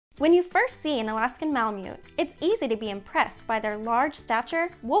When you first see an Alaskan Malamute, it's easy to be impressed by their large stature,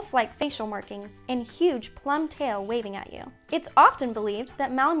 wolf-like facial markings, and huge plum tail waving at you. It's often believed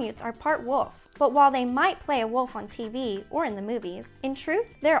that Malamutes are part wolf, but while they might play a wolf on TV or in the movies, in truth,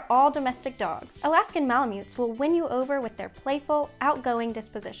 they're all domestic dogs. Alaskan Malamutes will win you over with their playful, outgoing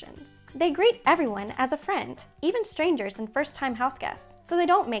dispositions. They greet everyone as a friend, even strangers and first-time house guests, so they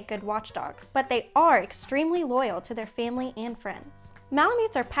don't make good watchdogs, but they are extremely loyal to their family and friends.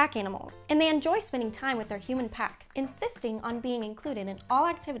 Malamutes are pack animals, and they enjoy spending time with their human pack, insisting on being included in all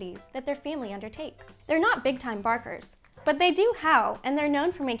activities that their family undertakes. They're not big-time barkers, but they do howl, and they're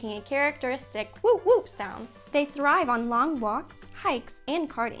known for making a characteristic whoop whoop sound. They thrive on long walks, hikes, and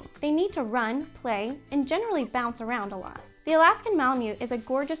carting. They need to run, play, and generally bounce around a lot. The Alaskan Malamute is a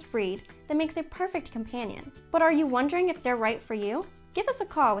gorgeous breed that makes a perfect companion. But are you wondering if they're right for you? Give us a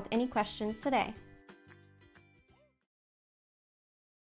call with any questions today.